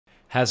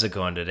How's it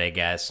going today,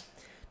 guys?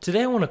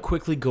 Today I want to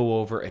quickly go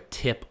over a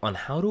tip on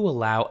how to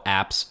allow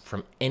apps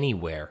from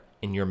anywhere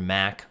in your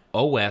Mac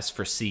OS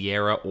for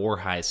Sierra or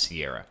High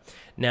Sierra.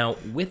 Now,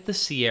 with the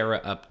Sierra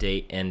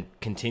update and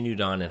continued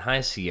on in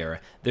High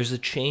Sierra, there's a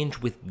change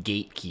with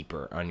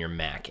Gatekeeper on your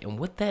Mac, and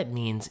what that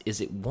means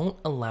is it won't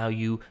allow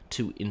you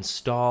to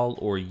install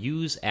or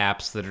use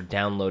apps that are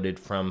downloaded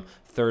from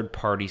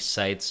third-party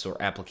sites or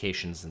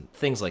applications and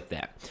things like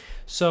that.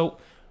 So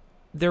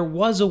there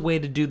was a way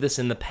to do this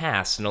in the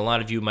past, and a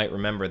lot of you might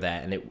remember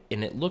that,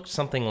 and it looked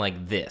something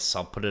like this.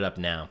 I'll put it up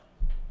now.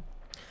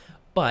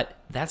 But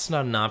that's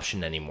not an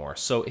option anymore.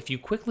 So if you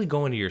quickly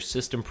go into your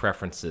system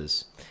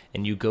preferences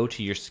and you go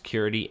to your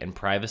security and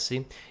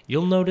privacy,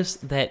 you'll notice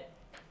that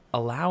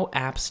allow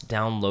apps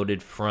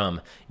downloaded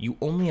from, you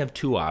only have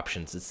two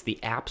options. It's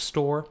the App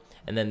Store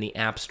and then the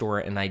App Store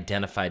and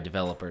identified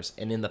developers.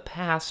 And in the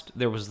past,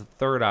 there was the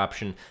third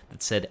option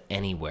that said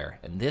anywhere,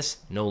 and this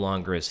no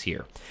longer is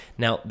here.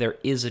 Now, there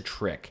is a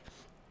trick.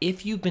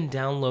 If you've been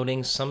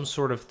downloading some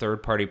sort of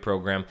third-party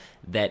program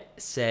that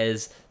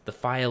says the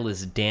file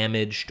is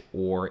damaged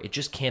or it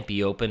just can't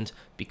be opened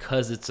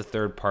because it's a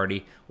third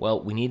party,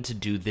 well, we need to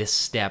do this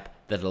step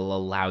that'll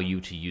allow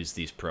you to use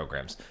these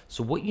programs.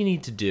 So what you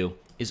need to do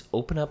is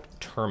open up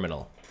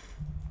Terminal.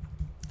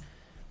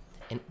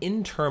 And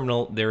in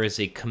Terminal, there is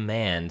a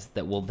command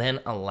that will then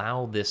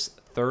allow this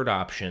third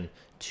option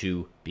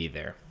to be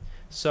there.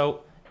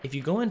 So if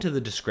you go into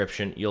the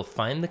description, you'll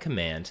find the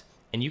command,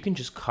 and you can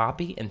just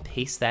copy and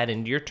paste that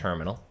into your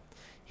terminal,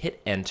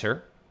 hit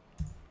enter.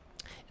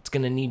 It's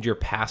going to need your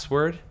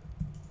password.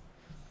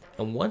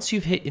 And once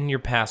you've hit in your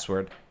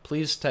password,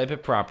 please type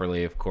it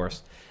properly, of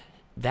course,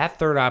 that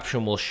third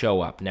option will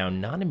show up. Now,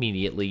 not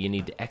immediately. You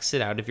need to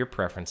exit out of your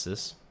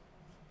preferences,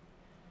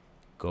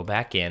 go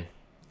back in,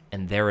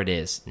 and there it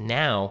is.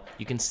 Now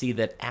you can see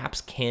that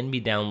apps can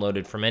be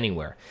downloaded from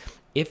anywhere.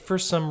 If for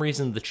some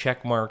reason the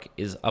check mark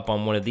is up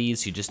on one of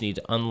these, you just need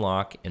to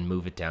unlock and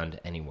move it down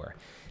to anywhere.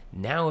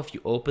 Now if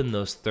you open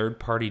those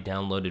third-party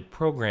downloaded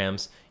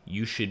programs,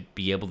 you should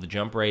be able to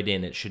jump right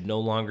in. It should no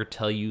longer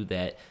tell you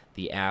that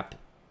the app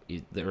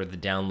or the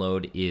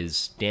download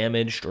is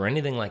damaged or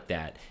anything like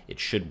that. It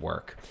should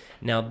work.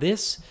 Now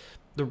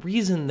the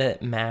reason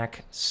that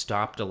Mac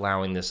stopped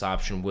allowing this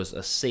option was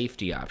a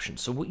safety option.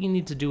 So what you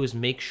need to do is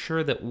make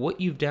sure that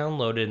what you've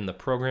downloaded in the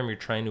program you're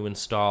trying to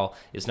install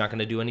is not going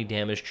to do any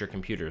damage to your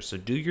computer. So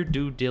do your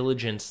due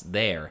diligence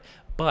there.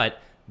 But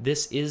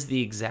this is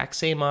the exact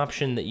same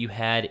option that you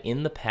had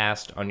in the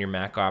past on your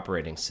Mac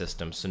operating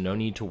system, so no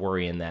need to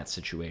worry in that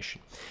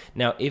situation.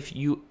 Now, if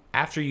you,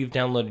 after you've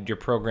downloaded your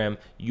program,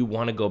 you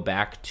want to go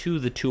back to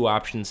the two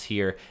options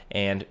here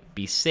and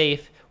be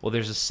safe, well,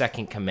 there's a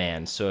second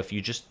command. So if you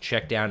just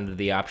check down to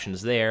the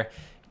options there,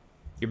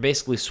 you're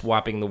basically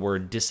swapping the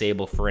word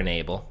disable for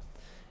enable,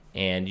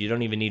 and you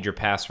don't even need your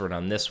password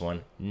on this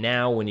one.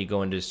 Now, when you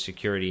go into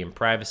security and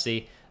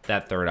privacy,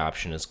 that third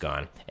option is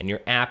gone. And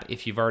your app,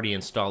 if you've already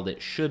installed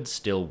it, should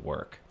still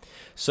work.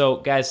 So,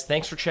 guys,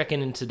 thanks for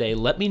checking in today.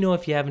 Let me know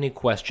if you have any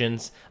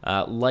questions.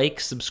 Like,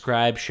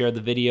 subscribe, share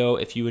the video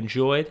if you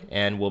enjoyed,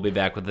 and we'll be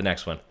back with the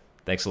next one.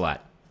 Thanks a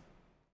lot.